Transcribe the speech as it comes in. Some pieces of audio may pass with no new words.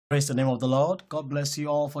Praise the name of the Lord. God bless you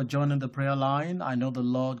all for joining the prayer line. I know the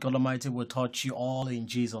Lord God Almighty will touch you all in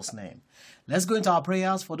Jesus' name. Let's go into our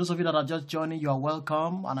prayers. For those of you that are just joining, you are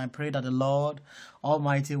welcome. And I pray that the Lord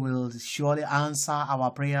Almighty will surely answer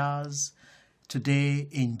our prayers today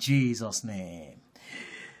in Jesus' name.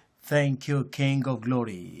 Thank you, King of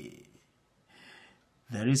Glory.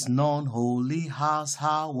 There is none holy as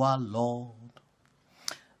our Lord.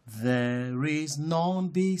 There is none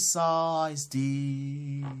besides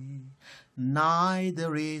thee,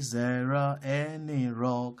 neither is there any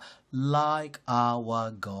rock like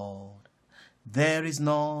our God. There is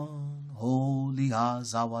none holy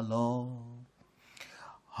as our Lord.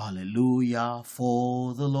 Hallelujah,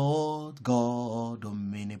 for the Lord God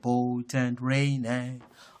omnipotent reigneth.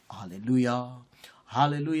 Hallelujah,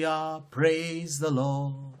 hallelujah, praise the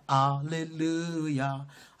Lord. Hallelujah,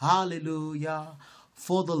 hallelujah.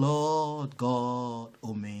 For the Lord God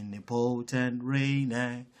omnipotent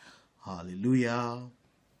reigneth. Hallelujah.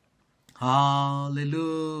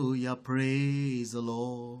 Hallelujah. Praise the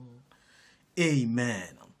Lord.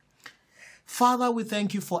 Amen. Father, we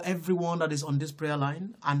thank you for everyone that is on this prayer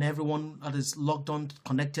line and everyone that is logged on,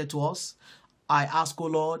 connected to us. I ask, O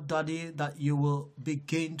Lord, Daddy, that you will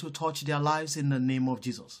begin to touch their lives in the name of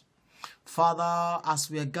Jesus. Father, as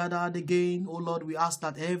we are gathered again, O Lord, we ask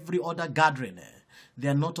that every other gathering, they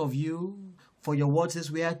are not of you. For your word says,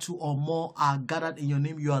 where two or more are gathered in your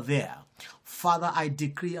name, you are there. Father, I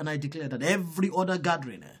decree and I declare that every other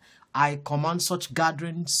gathering, I command such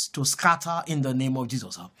gatherings to scatter in the name of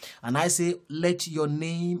Jesus. And I say, let your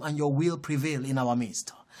name and your will prevail in our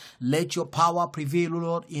midst. Let your power prevail,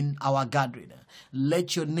 Lord, in our gathering.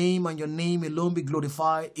 Let your name and your name alone be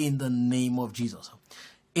glorified in the name of Jesus.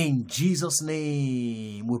 In Jesus'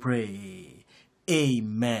 name we pray.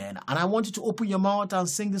 Amen. And I want you to open your mouth and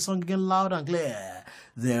sing this song again loud and clear.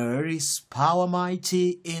 There is power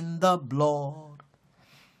mighty in the blood.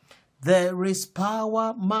 There is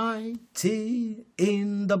power mighty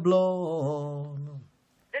in the blood.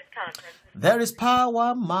 There is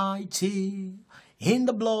power mighty in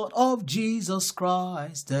the blood of Jesus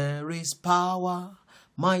Christ. There is power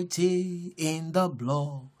mighty in the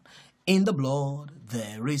blood. In the blood,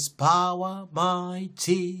 there is power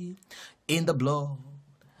mighty in the blood.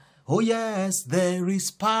 Oh yes, there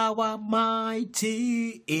is power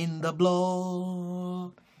mighty in the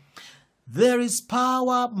blood. There is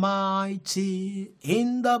power mighty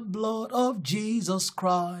in the blood of Jesus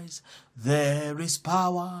Christ. There is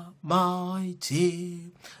power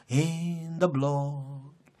mighty in the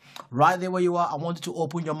blood. Right there where you are, I want you to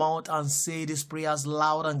open your mouth and say these prayers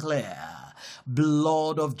loud and clear.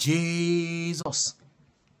 Blood of Jesus,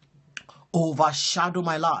 overshadow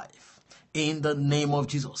my life in the name of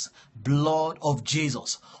Jesus. Blood of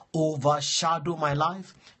Jesus, overshadow my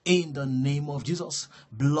life in the name of Jesus.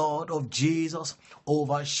 Blood of Jesus,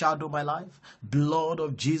 overshadow my life. Blood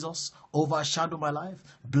of Jesus, overshadow my life.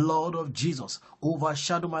 Blood of Jesus,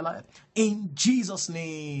 overshadow my life. In Jesus'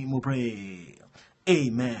 name we pray.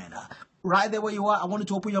 Amen. Right there where you are, I want you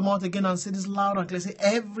to open your mouth again and say this loud and clear. Say,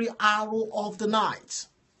 every arrow of the night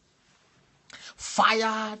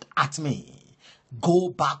fired at me, go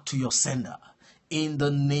back to your sender. In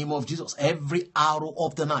the name of Jesus, every arrow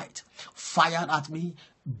of the night fired at me,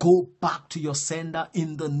 go back to your sender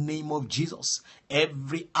in the name of Jesus.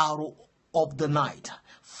 Every arrow of the night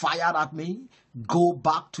fired at me, go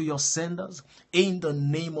back to your senders in the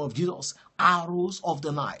name of Jesus. Arrows of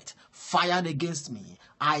the night fired against me,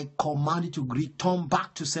 I command you to return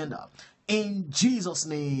back to sender. In Jesus'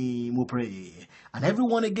 name we pray. And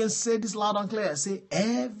everyone again say this loud and clear. Say,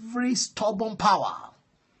 every stubborn power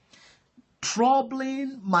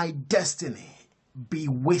troubling my destiny be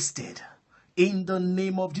wasted. In the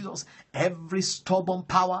name of Jesus, every stubborn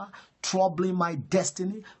power troubling my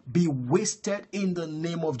destiny be wasted in the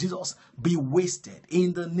name of Jesus. Be wasted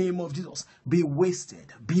in the name of Jesus. Be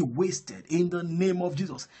wasted. Be wasted in the name of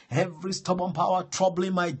Jesus. Every stubborn power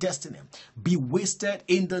troubling my destiny be wasted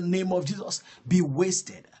in the name of Jesus. Be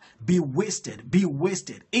wasted. Be wasted. Be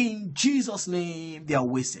wasted. In Jesus' name, they are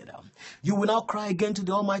wasted. You will now cry again to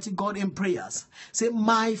the Almighty God in prayers. Say,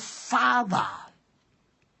 my Father,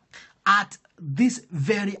 at this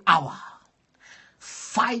very hour,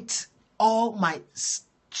 fight all my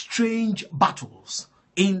strange battles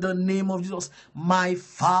in the name of Jesus. My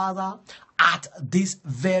Father, at this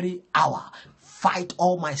very hour, fight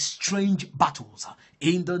all my strange battles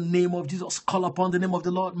in the name of Jesus. Call upon the name of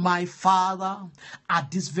the Lord. My Father,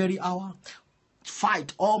 at this very hour,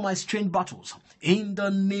 fight all my strange battles in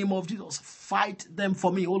the name of Jesus. Fight them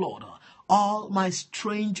for me, O Lord. All my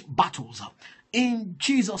strange battles. In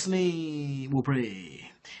Jesus' name we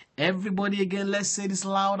pray. Everybody again, let's say this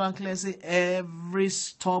loud and clear. Say, every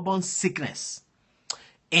stubborn sickness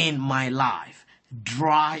in my life,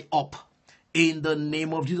 dry up in the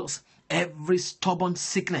name of Jesus. Every stubborn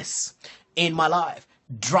sickness in my life,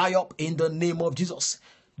 dry up in the name of Jesus.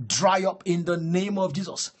 Dry up in the name of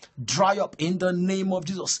Jesus. Dry up in the name of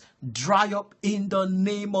Jesus. Dry up in the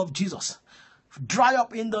name of Jesus. Dry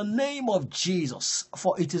up in the name of Jesus.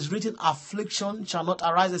 For it is written, affliction shall not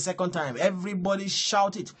arise a second time. Everybody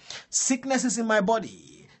shout it. Sicknesses in my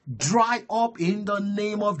body, dry up in the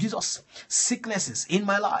name of Jesus. Sicknesses in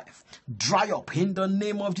my life, dry up in the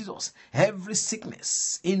name of Jesus. Every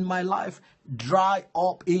sickness in my life, dry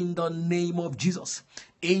up in the name of Jesus.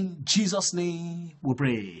 In Jesus' name we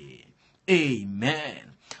pray.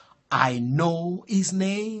 Amen. I know his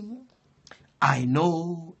name. I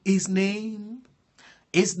know his name.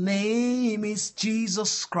 His name is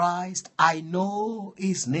Jesus Christ. I know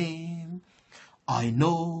his name. I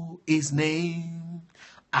know his name.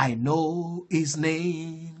 I know his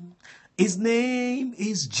name. His name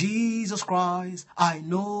is Jesus Christ. I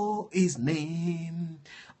know his name.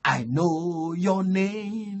 I know your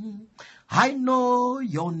name. I know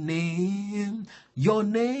your name. Your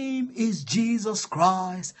name is Jesus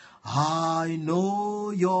Christ. I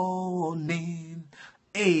know your name.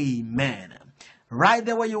 Amen. Right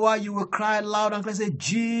there where you are, you will cry loud and clear, say,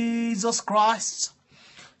 Jesus Christ,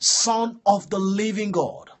 Son of the living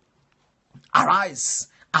God, arise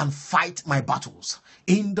and fight my battles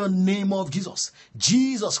in the name of Jesus.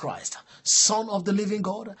 Jesus Christ, Son of the living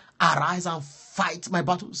God, arise and fight my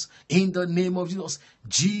battles in the name of Jesus.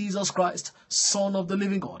 Jesus Christ, Son of the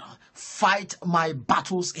living God, fight my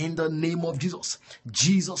battles in the name of Jesus.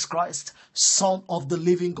 Jesus Christ, Son of the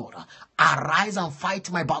living God, arise and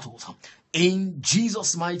fight my battles. In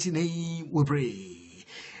Jesus' mighty name we pray.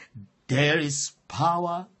 There is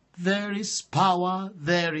power, there is power,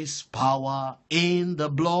 there is power in the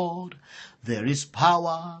blood. There is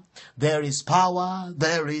power, there is power,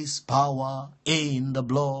 there is power in the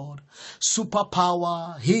blood.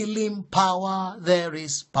 Superpower, healing power, there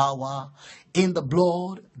is power in the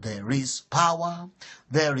blood. There is power,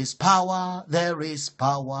 there is power, there is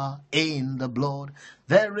power in the blood.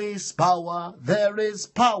 There is power, there is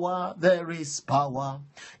power, there is power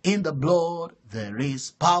in the blood. There is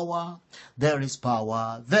power, there is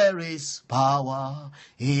power, there is power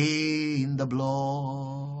in the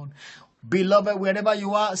blood. Beloved, wherever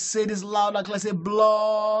you are, say this loud and clear. Say,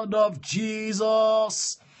 blood of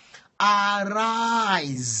Jesus,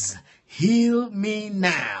 arise, heal me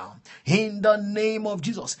now. In the name of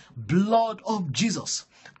Jesus, blood of Jesus,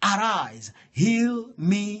 arise, heal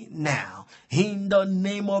me now. In the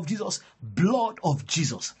name of Jesus, blood of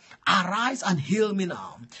Jesus, arise and heal me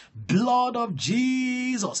now. Blood of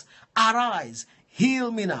Jesus, arise,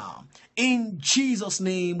 heal me now. In Jesus'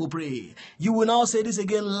 name we pray. You will now say this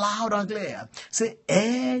again loud and clear. Say,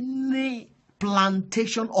 any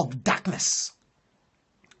plantation of darkness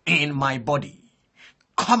in my body,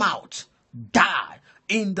 come out, die.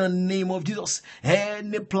 In the name of Jesus,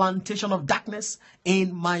 any plantation of darkness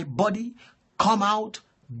in my body, come out,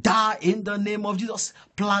 die in the name of Jesus.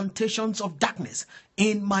 Plantations of darkness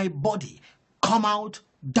in my body, come out,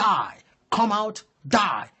 die, come out,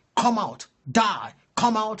 die, come out, die,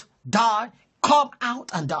 come out, die, come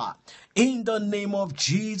out and die. In the name of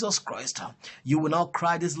Jesus Christ, you will now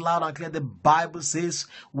cry this loud and clear. The Bible says,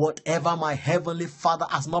 whatever my heavenly Father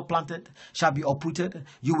has not planted shall be uprooted.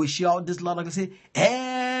 You will shout this loud and clear. Say,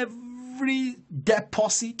 every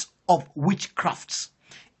deposit of witchcrafts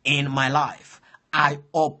in my life, I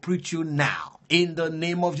uproot you now. In the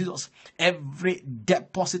name of Jesus, every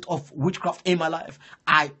deposit of witchcraft in my life,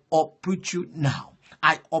 I uproot you now.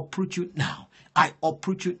 I uproot you now. I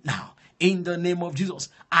uproot you now. In the name of Jesus,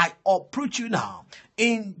 I uproot you now.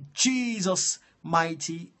 In Jesus'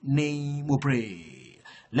 mighty name we pray.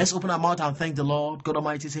 Let's open our mouth and thank the Lord God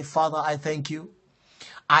Almighty. Say, Father, I thank you.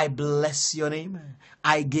 I bless your name.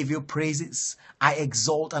 I give you praises. I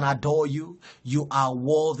exalt and adore you. You are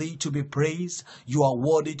worthy to be praised. You are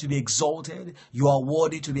worthy to be exalted. You are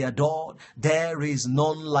worthy to be adored. There is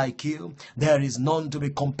none like you. There is none to be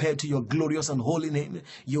compared to your glorious and holy name.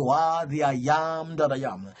 You are the I am that I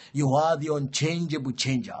am. You are the unchangeable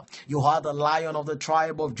changer. You are the Lion of the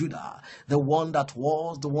tribe of Judah, the one that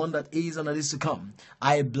was, the one that is, and that is to come.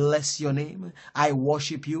 I bless your name. I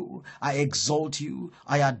worship you. I exalt you.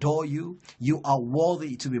 I adore you. You are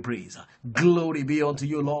worthy to be praised. Glory be unto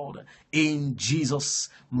you, Lord. In Jesus'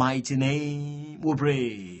 mighty name we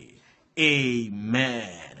pray.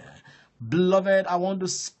 Amen. Beloved, I want to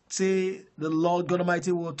say the Lord God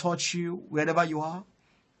Almighty will touch you wherever you are.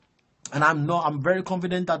 And I'm very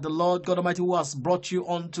confident that the Lord God Almighty who has brought you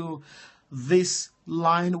onto this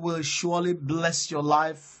line will surely bless your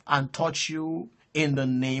life and touch you in the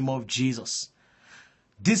name of Jesus.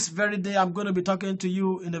 This very day, I'm going to be talking to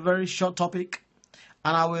you in a very short topic,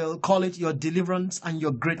 and I will call it your deliverance and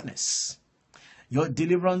your greatness. Your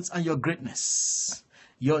deliverance and your greatness.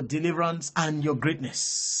 Your deliverance and your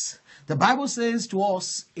greatness. The Bible says to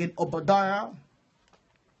us in Obadiah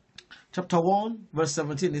chapter 1 verse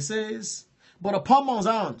 17, it says, "But upon Mount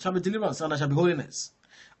Zion shall be deliverance, and there shall be holiness,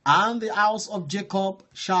 and the house of Jacob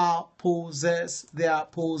shall possess their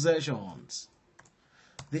possessions."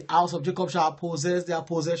 The house of Jacob shall possess their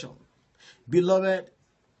possession. Beloved,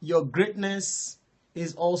 your greatness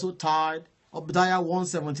is also tied. Obadiah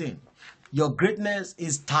 1:17. Your greatness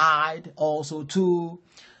is tied also to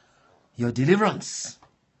your deliverance.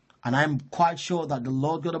 And I'm quite sure that the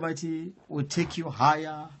Lord God Almighty will take you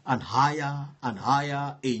higher and higher and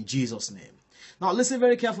higher in Jesus' name. Now listen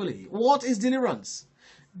very carefully. What is deliverance?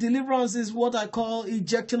 Deliverance is what I call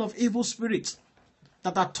ejecting of evil spirits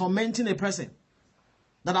that are tormenting a person,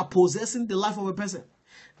 that are possessing the life of a person.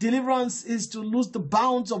 Deliverance is to lose the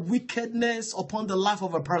bounds of wickedness upon the life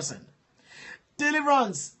of a person.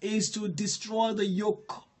 Deliverance is to destroy the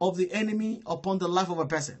yoke of the enemy upon the life of a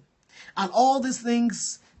person. And all these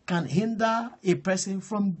things can hinder a person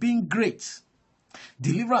from being great.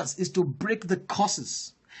 Deliverance is to break the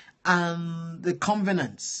curses and the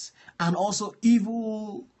covenants and also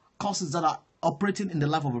evil causes that are operating in the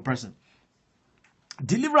life of a person.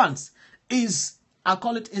 Deliverance is, I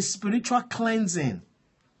call it, a spiritual cleansing.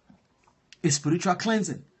 A spiritual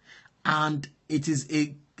cleansing. And it is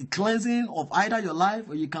a cleansing of either your life,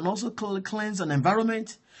 or you can also cleanse an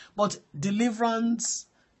environment. But deliverance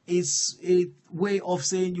is a way of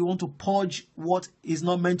saying you want to purge what is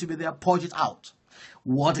not meant to be there, purge it out.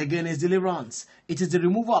 What again is deliverance? It is the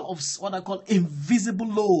removal of what I call invisible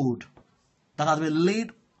load that has been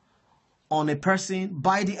laid on a person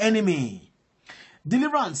by the enemy.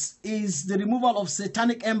 Deliverance is the removal of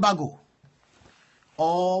satanic embargo,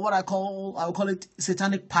 or what I will call it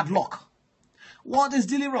satanic padlock. What is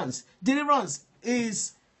deliverance? Deliverance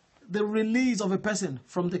is the release of a person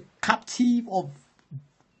from the captive of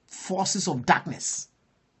forces of darkness.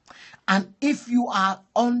 And if you are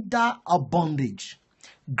under a bondage,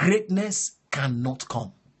 greatness cannot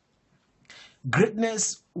come.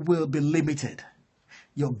 Greatness will be limited.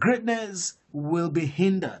 Your greatness will be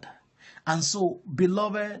hindered. And so,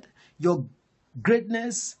 beloved, your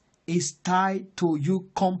greatness is tied to you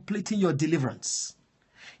completing your deliverance.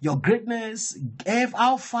 Your greatness,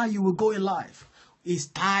 how far you will go in life, is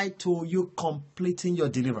tied to you completing your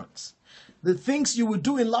deliverance. The things you will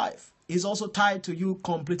do in life is also tied to you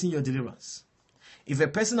completing your deliverance. If a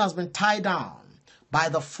person has been tied down by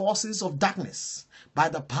the forces of darkness, by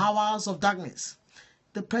the powers of darkness,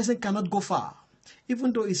 the person cannot go far.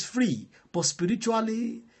 Even though he's free, but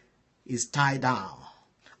spiritually is tied down.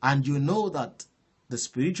 And you know that the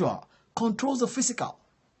spiritual controls the physical.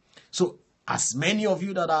 So as many of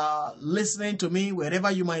you that are listening to me, wherever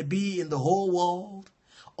you might be in the whole world,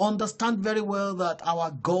 understand very well that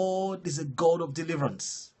our God is a God of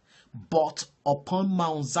deliverance. But upon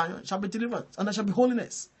Mount Zion shall be deliverance, and there shall be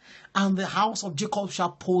holiness, and the house of Jacob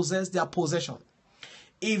shall possess their possession.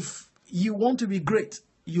 If you want to be great,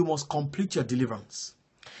 you must complete your deliverance.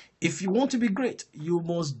 If you want to be great, you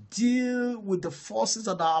must deal with the forces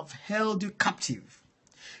that have held you captive.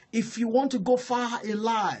 If you want to go far in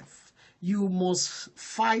life, you must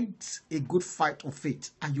fight a good fight of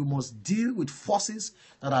faith, and you must deal with forces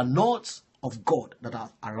that are not of God that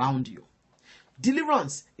are around you.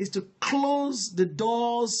 Deliverance is to close the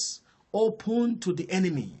doors open to the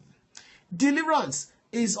enemy. Deliverance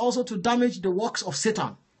is also to damage the works of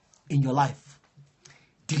Satan in your life.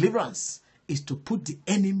 Deliverance is to put the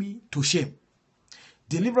enemy to shame.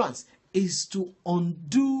 Deliverance is to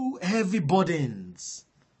undo heavy burdens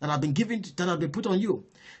that have been put on you.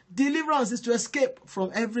 Deliverance is to escape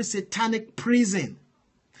from every satanic prison.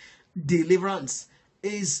 Deliverance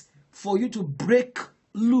is for you to break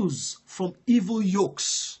loose from evil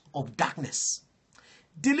yokes of darkness.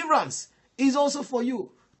 Deliverance is also for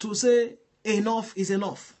you to say, enough is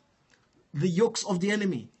enough. The yokes of the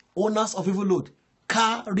enemy, owners of evil load,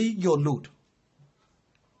 carry your load.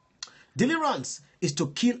 Deliverance is to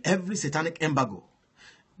kill every satanic embargo.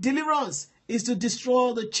 Deliverance is to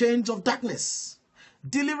destroy the chains of darkness.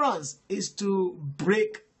 Deliverance is to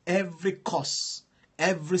break every curse,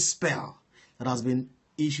 every spell that has been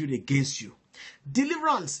issued against you.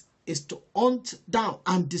 Deliverance is to hunt down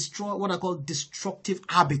and destroy what I call destructive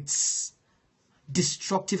habits.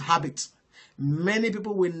 Destructive habits. Many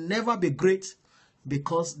people will never be great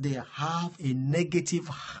Because they have a negative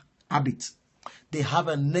habit. They have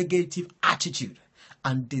a negative attitude.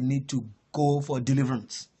 And they need to go for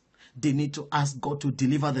deliverance. They need to ask God to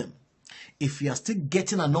deliver them. If you are still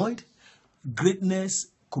getting annoyed, greatness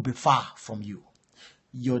could be far from you.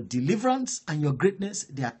 Your deliverance and your greatness,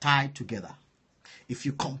 they are tied together. If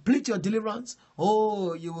you complete your deliverance,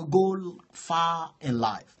 you will go far in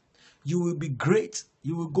life. You will be great.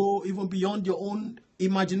 You will go even beyond your own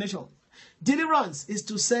imagination. Deliverance is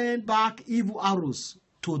to send back evil arrows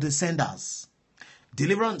to the senders.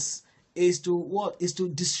 Deliverance is to what? Is to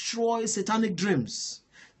destroy satanic dreams.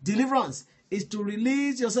 Deliverance is to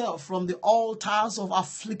release yourself from the altars of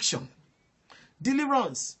affliction.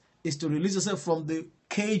 Deliverance is to release yourself from the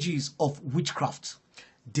cages of witchcraft.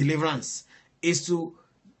 Deliverance is to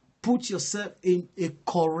put yourself in a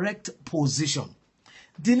correct position.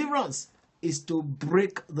 Deliverance is to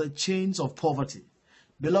break the chains of poverty.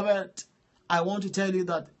 Beloved, I want to tell you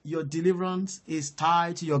that your deliverance is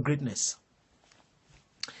tied to your greatness.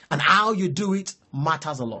 And how you do it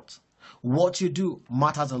matters a lot. What you do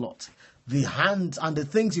matters a lot. The hands and the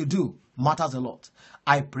things you do matters a lot.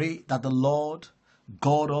 I pray that the Lord,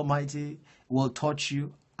 God Almighty, will touch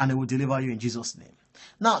you and He will deliver you in Jesus' name.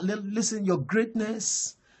 Now, listen, your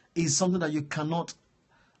greatness is something that you cannot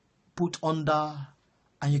put under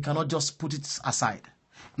and you cannot just put it aside.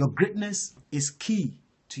 Your greatness is key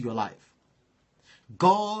to your life.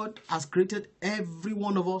 God has created every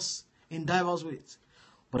one of us in diverse ways.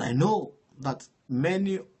 But I know that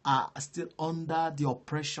many are still under the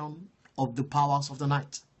oppression of the powers of the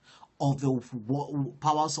night, of the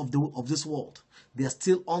powers of this world. They are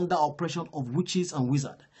still under oppression of witches and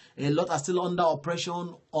wizards. A lot are still under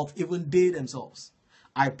oppression of even they themselves.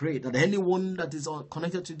 I pray that anyone that is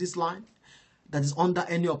connected to this line, that is under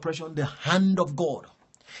any oppression, the hand of God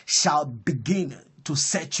shall begin to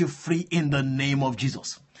set you free in the name of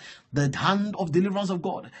Jesus. The hand of deliverance of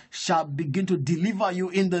God shall begin to deliver you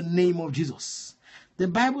in the name of Jesus. The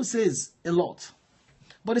Bible says a lot.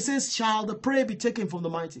 But it says, shall the prey be taken from the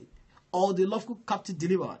mighty, or the lawful captive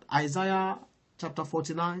delivered? Isaiah chapter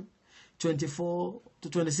 49, 24 to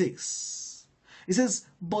 26. It says,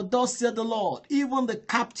 but thus said the Lord, even the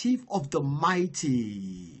captive of the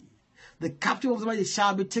mighty, the captive of the mighty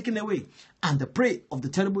shall be taken away, and the prey of the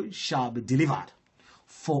terrible shall be delivered.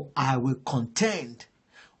 For I will contend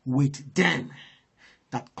with them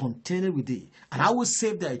that contended with thee, and I will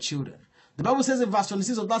save their children. The Bible says in verse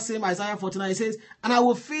 26 of that same Isaiah 49, it says, and I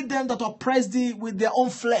will feed them that oppress thee with their own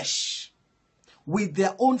flesh,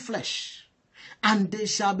 and they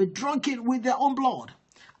shall be drunken with their own blood,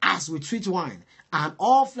 as with sweet wine. And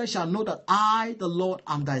all flesh shall know that I, the Lord,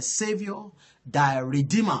 am thy Savior, thy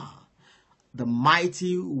Redeemer, the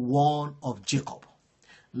mighty one of Jacob.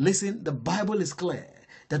 Listen, the Bible is clear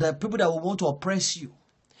that there are people that will want to oppress you.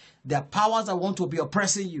 There are powers that want to be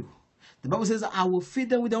oppressing you. The Bible says that I will feed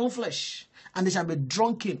them with their own flesh, and they shall be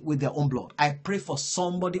drunken with their own blood. I pray for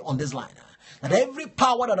somebody on this line that every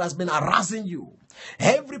power that has been harassing you,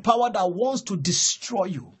 every power that wants to destroy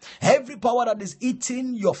you, every power that is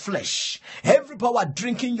eating your flesh, every power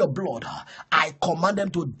drinking your blood, I command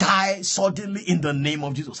them to die suddenly in the name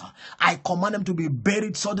of Jesus. I command them to be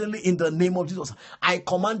buried suddenly in the name of Jesus. I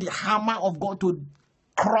command the hammer of God to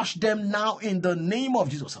crush them now in the name of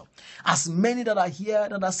Jesus. As many that are here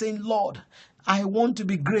that are saying, Lord, I want to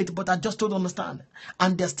be great, but I just don't understand.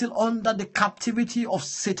 And they're still under the captivity of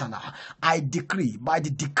Satan. I decree, by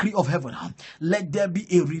the decree of heaven, let there be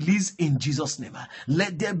a release in Jesus' name.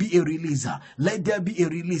 Let there be a release. Let there be a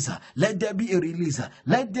release. Let there be a release.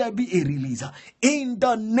 Let there be a release. In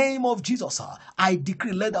the name of Jesus, I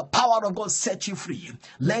decree, let the power of God set you free.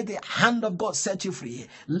 Let the hand of God set you free.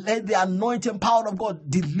 Let the anointing power of God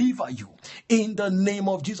deliver you. In the name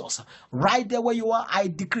of Jesus. Right there where you are, I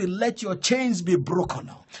decree, let your chains be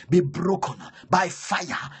broken by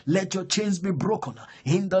fire. Let your chains be broken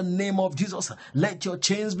in the name of Jesus. Let your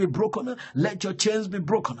chains be broken. Let your chains be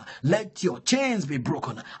broken. Let your chains be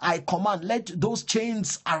broken. I command, let those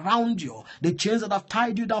chains around you, the chains that have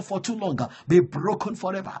tied you down for too long, be broken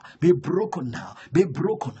forever. Be broken now. Be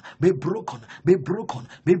broken. Be broken. Be broken.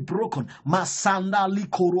 Be broken. Masanda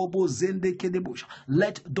likorobo zende kedebusha.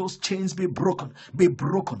 Let those chains be broken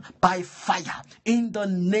by fire in the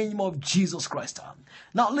name of Jesus Christ.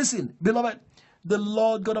 Now listen, beloved, the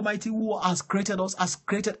Lord God Almighty, who has created us, has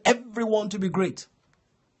created everyone to be great.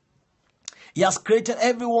 He has created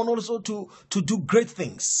everyone also to do great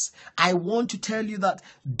things. I want to tell you that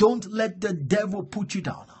don't let the devil put you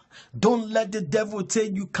down. Don't let the devil say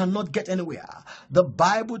you cannot get anywhere. The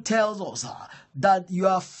Bible tells us that you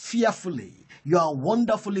are fearfully, you are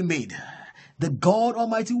wonderfully made. The God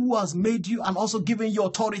Almighty who has made you and also given you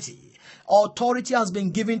authority. Authority has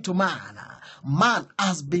been given to man. Man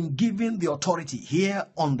has been given the authority here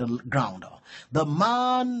on the ground. The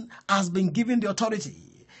man has been given the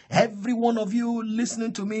authority. Every one of you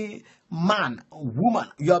listening to me, man, woman,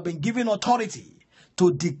 you have been given authority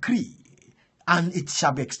to decree, and it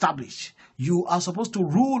shall be established. You are supposed to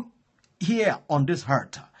rule here on this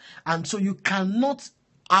earth. And so you cannot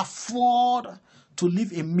afford to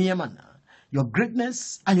live a mere man. Your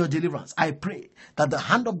greatness and your deliverance, I pray that the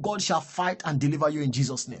hand of God shall fight and deliver you in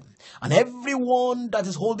Jesus' name. And everyone that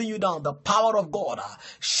is holding you down, the power of God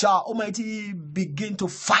shall, Almighty, begin to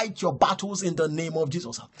fight your battles in the name of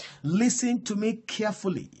Jesus. Listen to me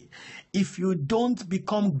carefully. If you don't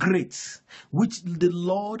become great, which the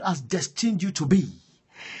Lord has destined you to be,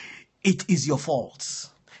 it is your fault.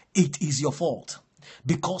 It is your fault.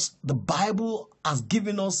 Because the Bible has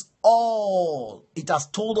given us all. It has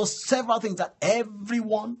told us several things that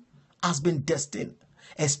everyone has been destined.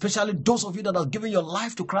 Especially those of you that have given your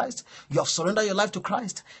life to Christ. You have surrendered your life to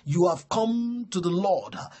Christ. You have come to the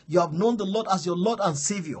Lord. You have known the Lord as your Lord and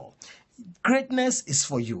Savior. Greatness is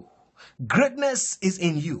for you. Greatness is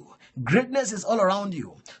in you. Greatness is all around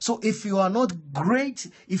you. So if you are not great,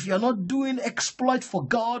 if you are not doing exploit for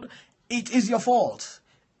God, it is your fault.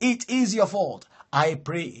 It is your fault. I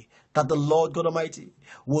pray that the Lord God Almighty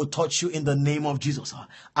will touch you in the name of Jesus.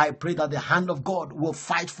 I pray that the hand of God will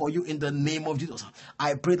fight for you in the name of Jesus.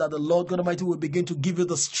 I pray that the Lord God Almighty will begin to give you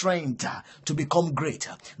the strength to become great,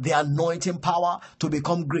 the anointing power to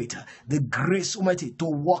become great, the grace, Almighty, to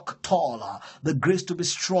walk taller, the grace to be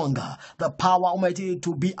stronger, the power, Almighty,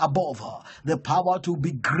 to be above, the power to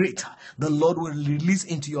be greater. The Lord will release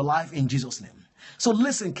into your life in Jesus' name. So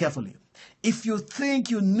listen carefully. If you think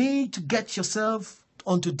you need to get yourself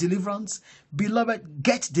onto deliverance, beloved,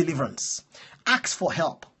 get deliverance. Ask for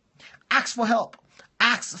help. Ask for help.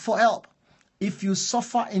 Ask for help. If you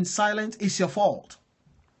suffer in silence, it's your fault.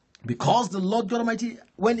 Because the Lord God Almighty,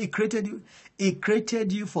 when He created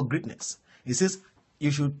you for greatness. He says you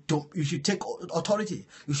should take authority.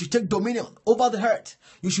 You should take dominion over the earth.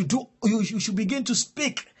 You should begin to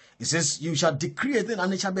speak. It says, you shall decree a thing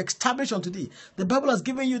and it shall be established unto thee. The Bible has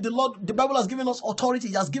given you the Bible has given us authority.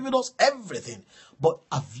 It has given us everything. But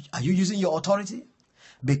are you using your authority?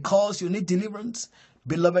 Because you need deliverance.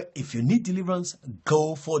 Beloved, if you need deliverance,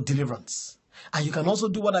 go for deliverance. And you can also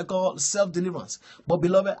do what I call self-deliverance. But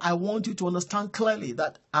beloved, I want you to understand clearly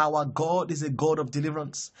that our God is a God of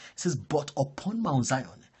deliverance. It says, but upon Mount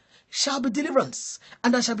Zion shall be deliverance,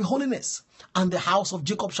 and there shall be holiness, and the house of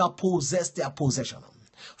Jacob shall possess their possession.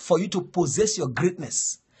 For you to possess your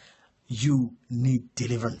greatness, you need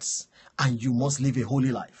deliverance, and you must live a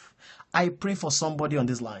holy life. I pray for somebody on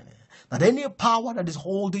this line that any power that is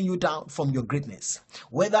holding you down from your greatness,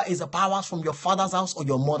 whether it's a power from your father's house or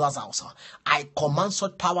your mother's house, I command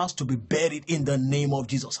such powers to be buried in the name of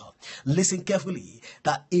Jesus. Listen carefully,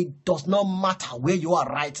 that it does not matter where you are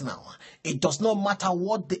right now. It does not matter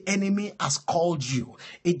what the enemy has called you.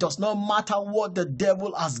 It does not matter what the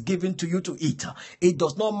devil has given to you to eat. It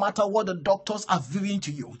does not matter what the doctors have given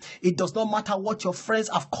to you. It does not matter what your friends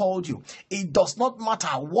have called you. It does not matter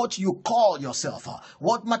what you call yourself.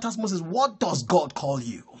 What matters most is, what does God call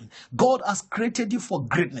you? God has created you for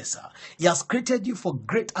greatness. He has created you for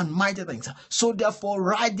great and mighty things. So therefore,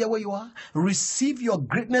 right there where you are, receive your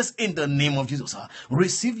greatness in the name of Jesus.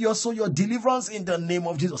 Receive your deliverance in the name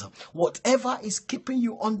of Jesus. Whatever is keeping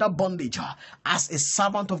you under bondage, as a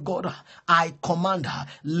servant of God, I command,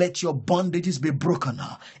 let your bondages be broken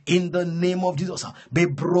in the name of Jesus. Be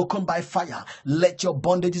broken by fire. Let your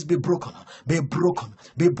bondages be broken. Be broken.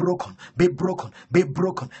 Be broken. Be broken. Be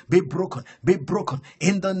broken. Be broken. Be broken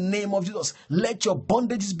in the name of Jesus. Let your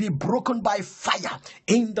bondages be broken by fire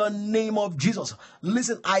in the name of Jesus.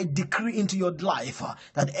 Listen, I decree into your life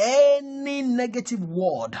that any negative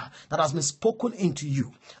word that has been spoken into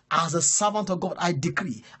you, as a servant of God, I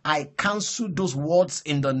decree, I cancel those words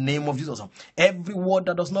in the name of Jesus. Every word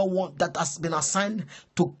that does not want, that has been assigned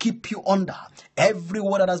to keep you under, every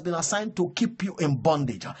word that has been assigned to keep you in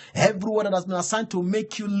bondage, every word that has been assigned to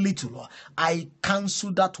make you little, I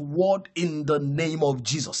cancel that word in the name of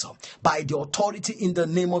Jesus. By the authority in the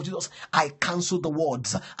name of Jesus, I cancel the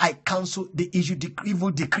words. I cancel the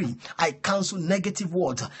evil decree. I cancel negative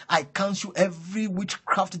words. I cancel every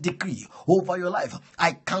witchcraft decree over your life.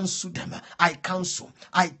 I cancel them. I cancel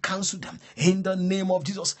them in the name of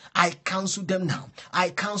Jesus. I cancel them now. I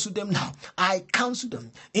cancel them now. I cancel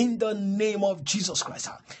them in the name of Jesus Christ.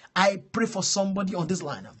 I pray for somebody on this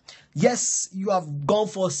line. Yes, you have gone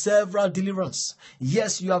for several deliverance.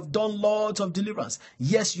 Yes, you have done lots of deliverance.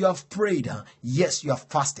 Yes, you have prayed. Yes, you have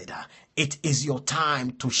fasted. It is your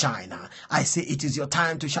time to shine. I say it is your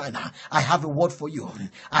time to shine. I have a word for you.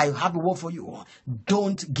 I have a word for you.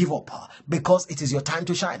 Don't give up because it is your time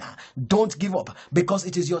to shine. Don't give up because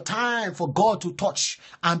it is your time for God to touch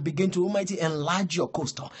and begin to Almighty enlarge your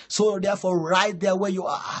coast. So therefore, right there where you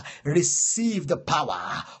are, receive the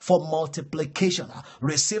power for multiplication.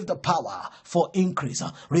 Receive the power for increase.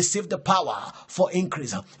 Receive the power for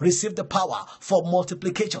increase. Receive the power for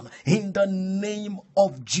multiplication in the name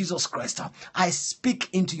of Jesus Christ. I speak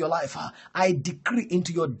into your life. I decree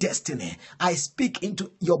into your destiny. I speak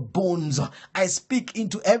into your bones. I speak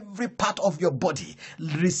into every part of your body.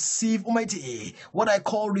 Receive, Almighty, what I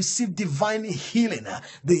call receive divine healing.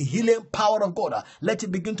 The healing power of God. Let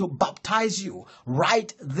it begin to baptize you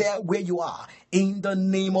right there where you are. In the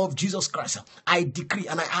name of Jesus Christ, I decree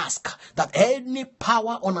and I ask that any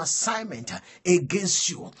power on assignment against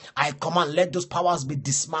you, I command, let those powers be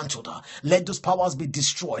dismantled. Let those powers be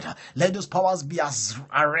destroyed. Let those powers be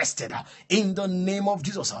arrested. In the name of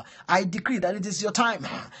Jesus, I decree that it is your time.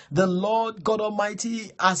 The Lord God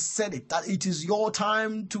Almighty has said it, that it is your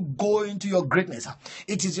time to go into your greatness.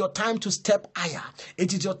 It is your time to step higher.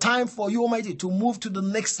 It is your time for you, Almighty, to move to the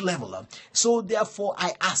next level. So therefore,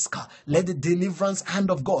 I ask, let the deliverance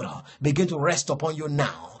hand of God begin to rest upon you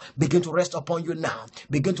now. Begin to rest upon you now.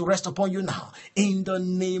 Begin to rest upon you now. In the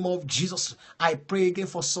name of Jesus, I pray again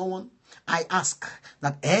for someone. I ask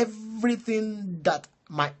that everything that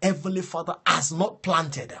my Heavenly Father has not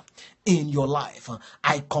planted in your life,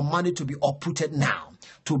 I command it to be uprooted now.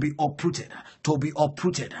 To be uprooted, to be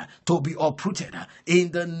uprooted, to be uprooted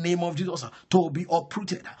in the name of Jesus. To be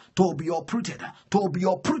uprooted, to be uprooted, to be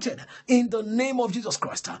uprooted in the name of Jesus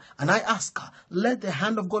Christ. And I ask, let the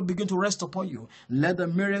hand of God begin to rest upon you. Let the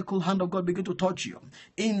miracle hand of God begin to touch you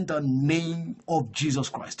in the name of Jesus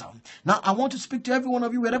Christ. Now, I want to speak to every one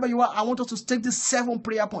of you, wherever you are. I want us to take this 7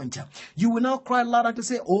 prayer point. You will now cry loud and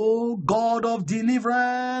say, "Oh God of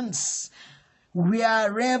deliverance,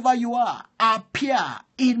 wherever you are, appear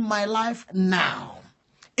in my life now.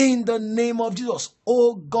 In the name of Jesus,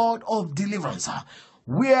 oh God of deliverance,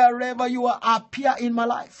 wherever you are, appear in my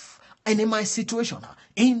life and in my situation.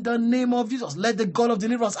 In the name of Jesus, let the God of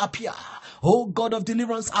deliverance appear. Oh God of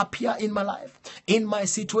deliverance, appear in my life, in my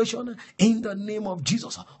situation, in the name of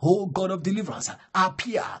Jesus. Oh God of deliverance,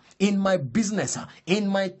 appear in my business, in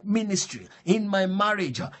my ministry, in my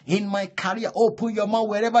marriage, in my career. Open your mouth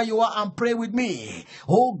wherever you are and pray with me.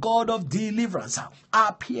 Oh God of deliverance,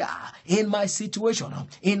 appear in my situation,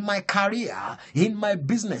 in my career, in my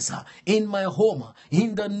business, in my home,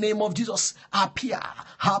 in the name of Jesus. Appear,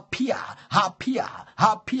 appear, appear,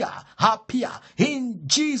 appear, appear. In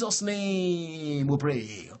Jesus' name we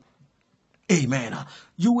pray. Amen.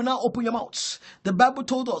 You will now open your mouths. The Bible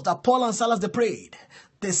told us that Paul and Silas, they prayed.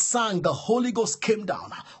 They sang, the Holy Ghost came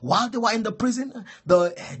down. While they were in the prison,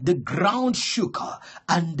 the ground shook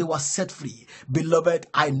and they were set free. Beloved,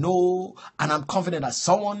 I know and I'm confident that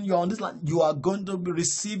someone, you're on this land, you are going to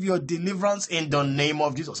receive your deliverance in the name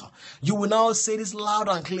of Jesus. You will now say this loud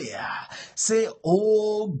and clear. Say,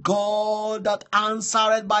 "Oh God that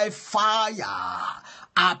answered by fire,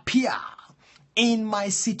 appear in my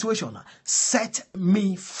situation, set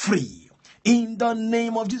me free. In the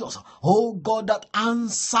name of Jesus, oh God that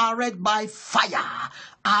answered by fire,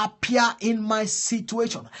 appear in my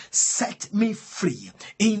situation, set me free.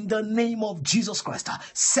 In the name of Jesus Christ,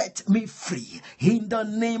 set me free. In the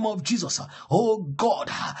name of Jesus, oh God,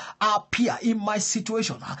 appear in my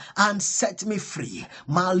situation and set me free.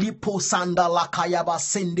 Malipo sanda lakayaba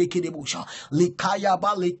sende kedebusha,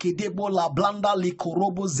 likayaba lekedebo la blanda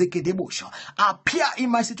likorobo zekedebusha. Appear in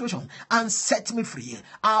my situation and set me free.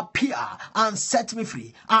 Appear and set me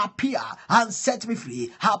free. Appear and set me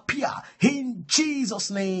free. Appear in Jesus'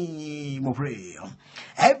 name we pray.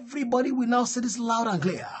 Everybody will now say this loud and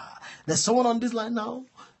clear. There's someone on this line now.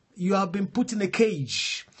 You have been put in a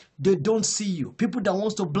cage. They don't see you. People that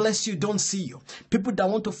want to bless you don't see you. People that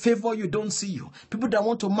want to favor you don't see you. People that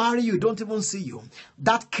want to marry you don't even see you.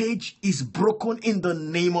 That cage is broken in the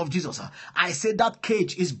name of Jesus. I say that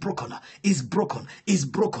cage is broken. Is broken. Is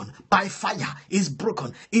broken. By fire. Is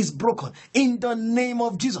broken. Is broken. In the name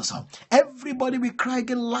of Jesus. Everybody will cry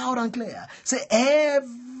again loud and clear. Say,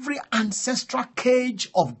 every ancestral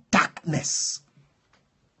cage of darkness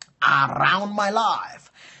around my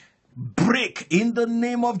life, break in the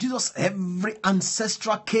name of Jesus. Every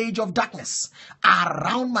ancestral cage of darkness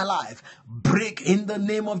around my life, break in the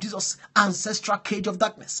name of Jesus. Ancestral cage of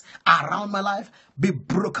darkness around my life, be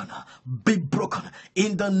broken. Be broken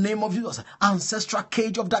in the name of Jesus. Ancestral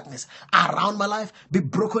cage of darkness around my life, be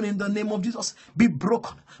broken in the name of Jesus. Be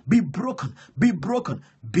broken. Be broken. Be broken.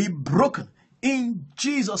 Be broken In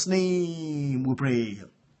Jesus' name we pray.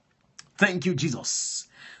 Thank you, Jesus.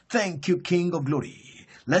 Thank you, King of Glory.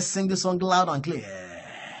 Let's sing this song loud and clear.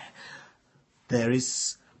 There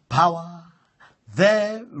is power.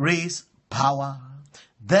 There is power.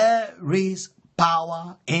 There is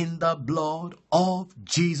power in the blood of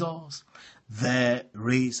Jesus. There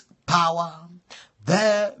is power.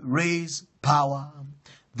 There is power.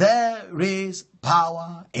 There is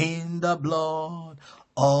power in the blood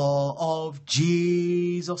of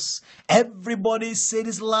Jesus. Everybody say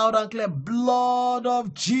this loud and clear. Blood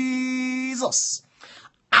of Jesus.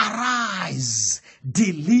 Arise.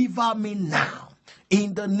 Deliver me now.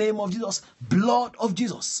 In the name of Jesus, blood of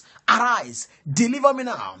Jesus, arise, deliver me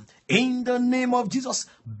now. In the name of Jesus,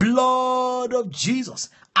 blood of Jesus,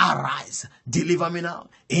 arise, deliver me now.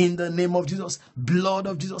 In the name of Jesus, blood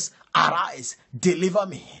of Jesus, arise, deliver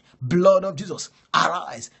me. Blood of Jesus,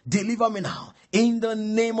 arise, deliver me now. In the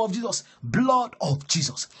name of Jesus, blood of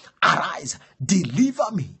Jesus, arise,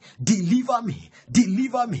 deliver me, deliver me,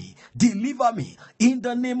 deliver me, deliver me. In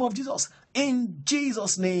the name of Jesus, in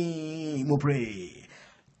Jesus' name we pray.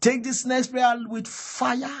 Take this next prayer with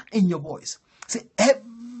fire in your voice. Say,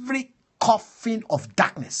 every coffin of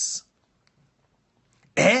darkness,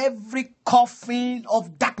 every coffin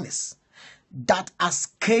of darkness that has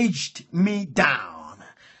caged me down,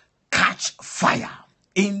 catch fire.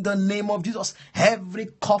 In the name of Jesus, every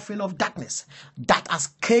coffin of darkness that has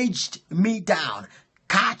caged me down,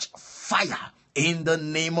 catch fire. In the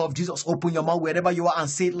name of Jesus, open your mouth wherever you are and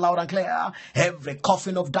say it loud and clear. Every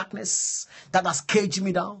coffin of darkness that has caged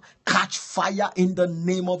me down, catch fire in the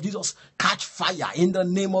name of Jesus. Catch fire in the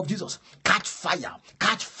name of Jesus. Catch fire,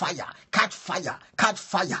 catch fire, catch fire, catch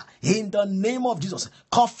fire in the name of Jesus.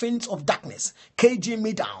 Coffins of darkness caging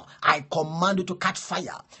me down, I command you to catch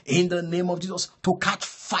fire in the name of Jesus. To catch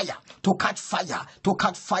fire, to catch fire, to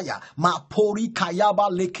catch fire. Ma pori kayaba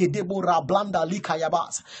lekedebo rablanda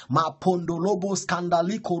likayabas. Ma pondolobo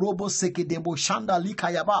skandaliko robo sekedebo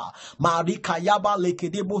shandalika yaba. Ma rikayaba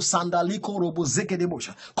lekedebo sandaliko robo zekedebo.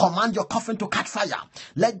 Command your coffin to catch fire.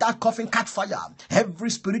 Let that coffin catch fire. Every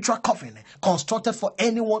spiritual coffin constructed for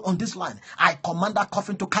anyone on this line, I command that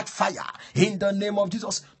coffin to catch fire in the name of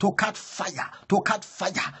Jesus. To catch fire, to catch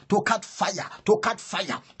fire, to catch fire, to catch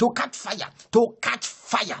fire, to catch fire, to catch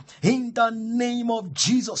fire in the name of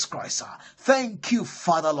Jesus Christ. Thank you,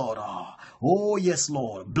 Father Lord. Oh yes,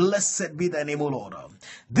 Lord. Blessed be thy name, O Lord.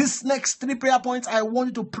 This next 3 prayer points, I want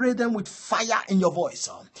you to pray them with fire in your voice.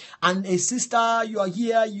 And a sister, you are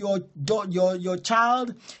here, your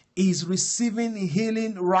child is receiving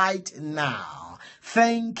healing right now.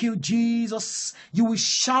 Thank you, Jesus. You will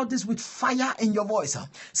shout this with fire in your voice.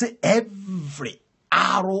 Say, every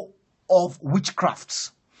arrow of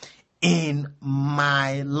witchcraft in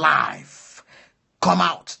my life, come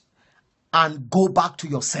out and go back to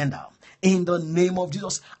your sender. In the name of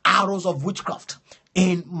Jesus, arrows of witchcraft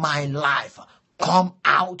in my life, come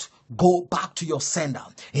out, go back to your sender.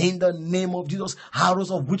 In the name of Jesus,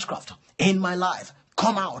 arrows of witchcraft in my life,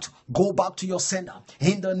 come out, go back to your sender.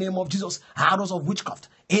 In the name of Jesus, arrows of witchcraft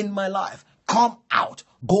in my life, come out,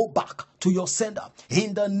 go back to your sender.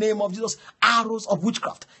 In the name of Jesus, arrows of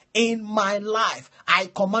witchcraft in my life,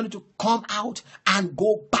 I command you to come out and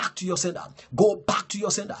go back to your sender. Go back to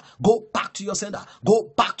your sender. Go back to your sender.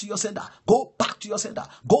 Go back to your sender. Go back to your sender.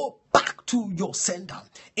 Go back to your sender.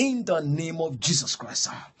 In the name of Jesus Christ.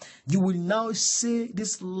 You will now say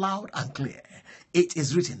this loud and clear. It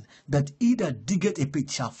is written that he that diggeth a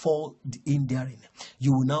pit shall fall in therein.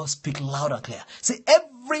 You will now speak loud and clear. Say,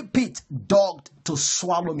 every pit dug to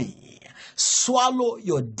swallow me, swallow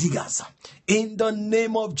your diggers. In the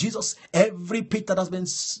name of Jesus, every pit that has been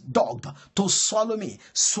dug to swallow me,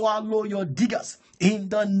 swallow your diggers. In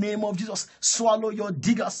the name of Jesus, swallow your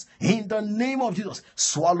diggers. In the name of Jesus,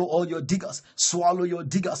 swallow all your diggers. Swallow your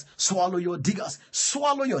diggers. Swallow your diggers.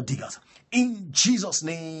 Swallow your diggers. In Jesus'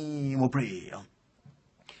 name we pray.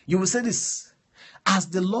 You will say this: as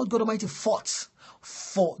the Lord God Almighty fought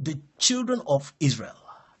for the children of Israel,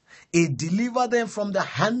 He delivered them from the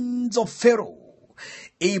hands of Pharaoh.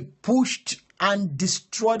 He pushed and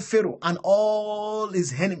destroyed Pharaoh and all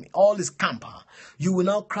his enemy, all his camp. You will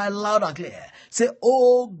now cry loud and clear. Say,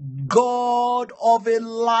 oh God of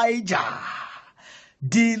Elijah,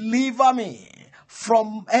 deliver me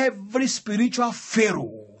from every spiritual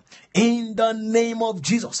Pharaoh. In the name of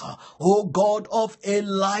Jesus, oh God of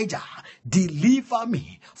Elijah, deliver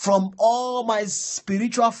me from all my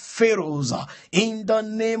spiritual pharaohs. In the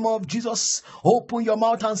name of Jesus, open your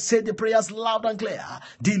mouth and say the prayers loud and clear.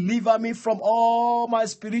 Deliver me from all my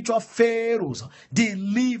spiritual pharaohs.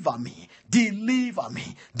 Deliver me. Deliver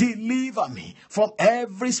me from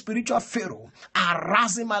every spiritual Pharaoh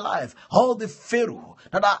harassing my life. All the Pharaoh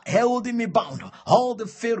that are holding me bound, all the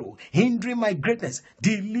Pharaoh hindering my greatness.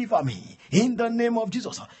 Deliver me in the name of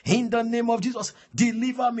Jesus. In the name of Jesus,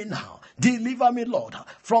 deliver me now. Deliver me, Lord,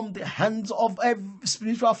 from the hands of every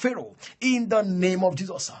spiritual Pharaoh. In the name of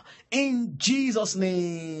Jesus. In Jesus'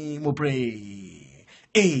 name we pray.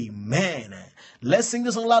 Amen. Let's sing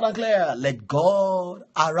this song loud and clear. Let God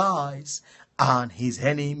arise and his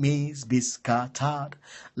enemies be scattered.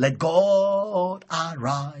 Let God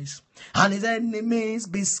arise and his enemies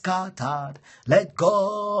be scattered. Let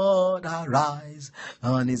God arise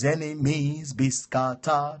and his enemies be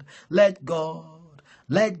scattered. Let God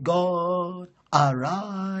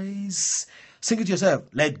arise. Sing it to yourself.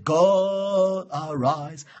 Let God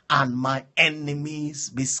arise and my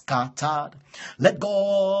enemies be scattered. Let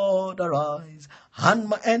God arise and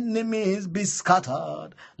my enemies be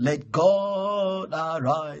scattered. Let God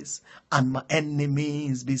arise and my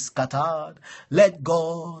enemies be scattered. Let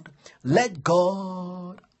God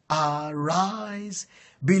arise.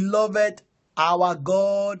 Beloved, our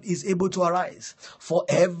God is able to arise. For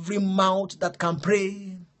every mouth that can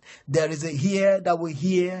pray, there is a ear that will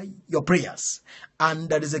hear your prayers, and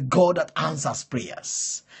there is a God that answers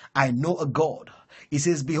prayers. I know a God. He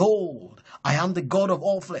says, behold, I am the God of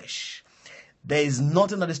all flesh. There is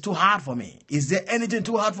nothing that is too hard for me. Is there anything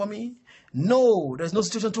too hard for me? No, there's no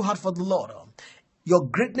situation too hard for the Lord. Your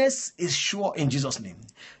greatness is sure in Jesus' name.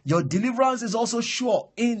 Your deliverance is also sure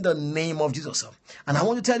in the name of Jesus. And I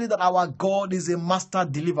want to tell you that our God is a master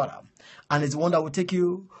deliverer, and it's one that will take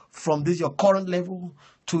you from this your current level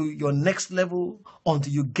to your next level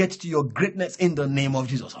until you get to your greatness in the name of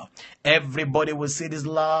Jesus. Everybody will say this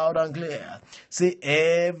loud and clear. Say,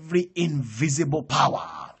 every invisible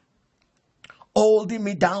power holding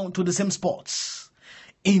me down to the same spots,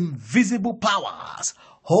 invisible powers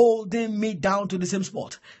holding me down to the same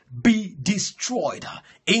spot, be destroyed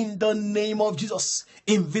in the name of Jesus.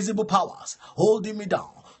 Invisible powers holding me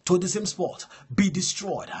down to the same spot, be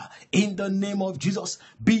destroyed in the name of Jesus.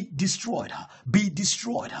 Be destroyed, be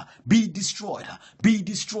destroyed, be destroyed, be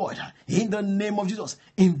destroyed in the name of Jesus.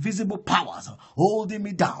 Invisible powers holding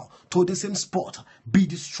me down to the same spot, be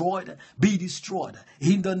destroyed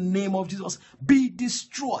in the name of Jesus. Be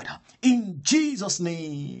destroyed in Jesus'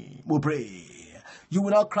 name we pray. You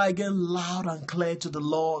will now cry again loud and clear to the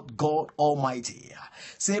Lord God Almighty.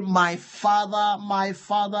 Say, my Father, my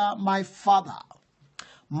Father, my Father,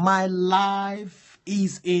 my life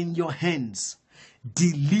is in your hands.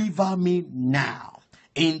 Deliver me now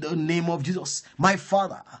in the name of Jesus. My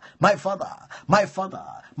Father, my Father, my Father,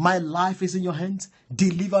 my life is in your hands.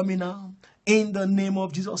 Deliver me now in the name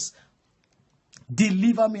of Jesus.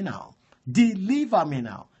 Deliver me now. Deliver me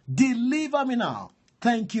now. Deliver me now.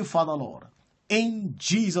 Thank you, Father Lord. In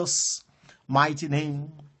Jesus' mighty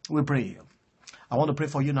name we pray. I want to pray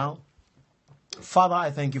for you now. Father,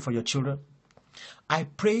 I thank you for your children. I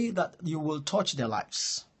pray that you will touch their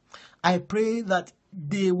lives. I pray that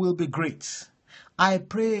they will be great. I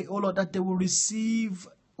pray, oh Lord, that they will receive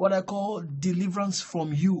what I call deliverance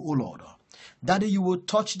from you, oh Lord. That you will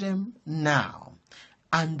touch them now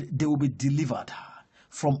and they will be delivered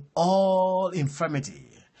from all infirmity,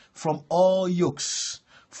 from all yokes,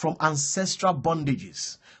 from ancestral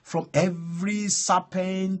bondages, from every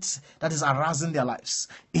serpent that is harassing their lives.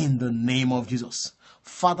 In the name of Jesus.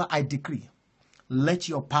 Father, I decree, let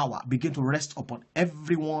your power begin to rest upon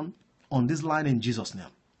everyone on this line in Jesus' name.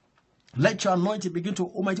 Let your anointing begin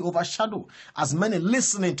to overshadow as many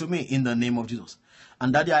listening to me in the name of Jesus.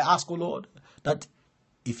 And Daddy, I ask, oh Lord, that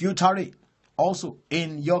if you tarry also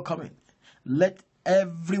in your coming, let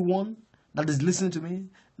everyone that is listening to me,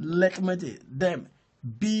 let them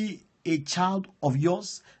be a child of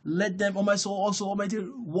yours. Let them, oh my soul, also Almighty,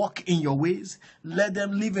 walk in your ways. Let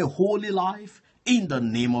them live a holy life in the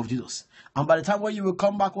name of Jesus. And by the time when you will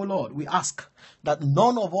come back, oh Lord, we ask that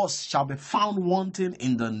none of us shall be found wanting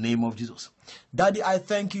in the name of Jesus. Daddy, I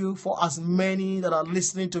thank you for as many that are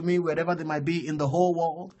listening to me wherever they might be in the whole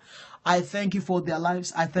world. I thank you for their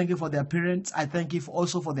lives. I thank you for their parents. I thank you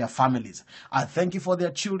also for their families. I thank you for their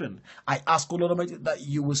children. I ask, O Lord Almighty, that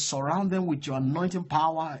you will surround them with your anointing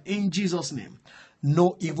power in Jesus' name.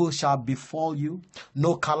 No evil shall befall you.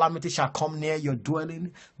 No calamity shall come near your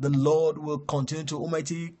dwelling. The Lord will continue to,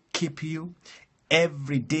 Almighty, keep you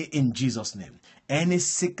every day in Jesus' name. Any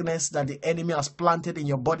sickness that the enemy has planted in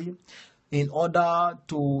your body in order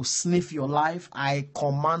to sniff your life, I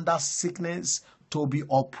command that sickness to be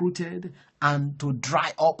uprooted and to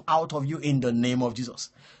dry up out of you in the name of Jesus.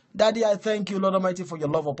 Daddy, I thank you, Lord Almighty, for your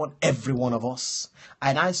love upon every one of us.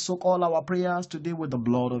 And I soak all our prayers today with the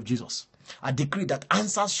blood of Jesus. I decree that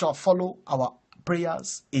answers shall follow our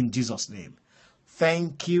prayers in Jesus' name.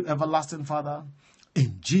 Thank you, everlasting Father.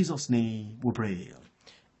 In Jesus' name we pray.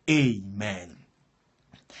 Amen.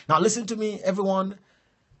 Now listen to me, everyone.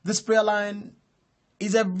 This prayer line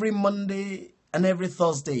is every Monday and every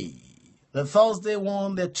Thursday. The Thursday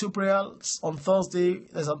one, there are 2 prayers. On Thursday,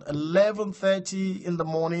 there's an 11:30 in the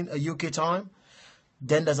morning, a UK time.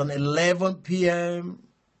 Then there's an 11 p.m.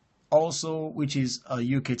 also, which is a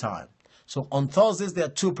UK time. So on Thursdays, there are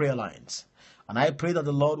 2 prayer lines. And I pray that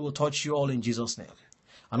the Lord will touch you all in Jesus' name.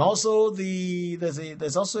 And also,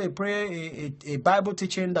 there's also a prayer, a Bible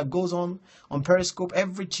teaching that goes on Periscope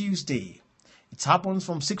every Tuesday. It happens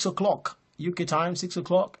from 6 o'clock UK time, 6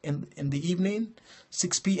 o'clock in the evening,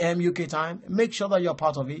 6 p.m. UK time. Make sure that you're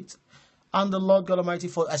part of it. And the Lord God Almighty,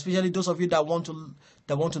 for especially those of you that want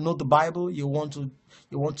to know the Bible, you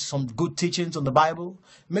want some good teachings on the Bible,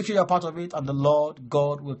 make sure you're part of it, and the Lord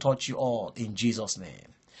God will touch you all in Jesus'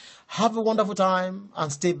 name. Have a wonderful time and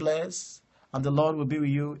stay blessed, and the Lord will be with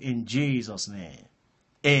you in Jesus' name.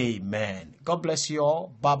 Amen. God bless you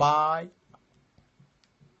all. Bye-bye.